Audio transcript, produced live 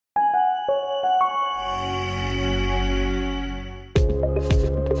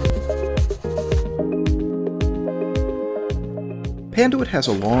Panduit has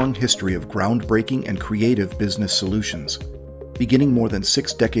a long history of groundbreaking and creative business solutions. Beginning more than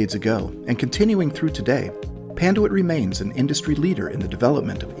 6 decades ago and continuing through today, Panduit remains an industry leader in the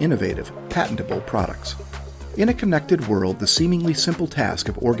development of innovative, patentable products. In a connected world, the seemingly simple task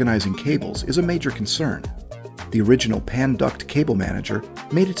of organizing cables is a major concern. The original Panduit cable manager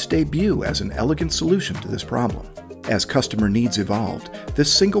made its debut as an elegant solution to this problem. As customer needs evolved,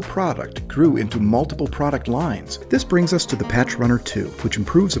 this single product grew into multiple product lines. This brings us to the PatchRunner 2, which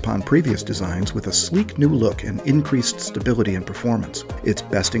improves upon previous designs with a sleek new look and increased stability and performance. Its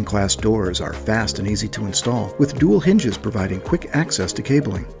best-in-class doors are fast and easy to install, with dual hinges providing quick access to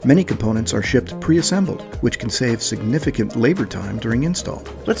cabling. Many components are shipped pre-assembled, which can save significant labor time during install.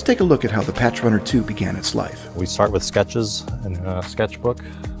 Let's take a look at how the PatchRunner 2 began its life. We start with sketches in a sketchbook.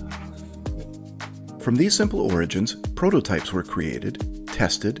 From these simple origins, prototypes were created,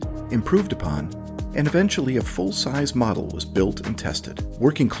 tested, improved upon, and eventually a full-size model was built and tested.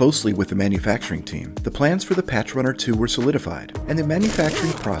 Working closely with the manufacturing team, the plans for the PatchRunner 2 were solidified, and the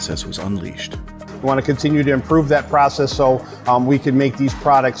manufacturing process was unleashed. We want to continue to improve that process so we can make these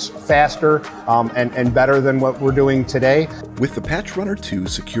products faster and better than what we're doing today. With the PatchRunner 2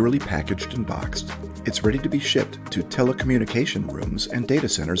 securely packaged and boxed, it's ready to be shipped to telecommunication rooms and data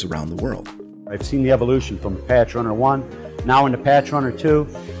centers around the world. I've seen the evolution from PatchRunner 1, now into PatchRunner 2,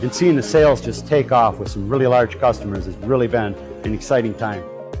 and seeing the sales just take off with some really large customers has really been an exciting time.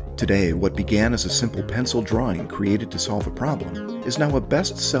 Today, what began as a simple pencil drawing created to solve a problem is now a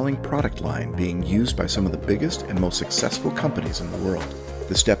best-selling product line being used by some of the biggest and most successful companies in the world.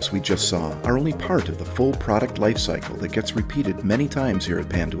 The steps we just saw are only part of the full product life cycle that gets repeated many times here at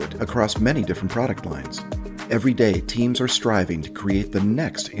Panduit across many different product lines. Every day, teams are striving to create the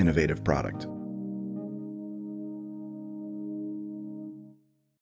next innovative product.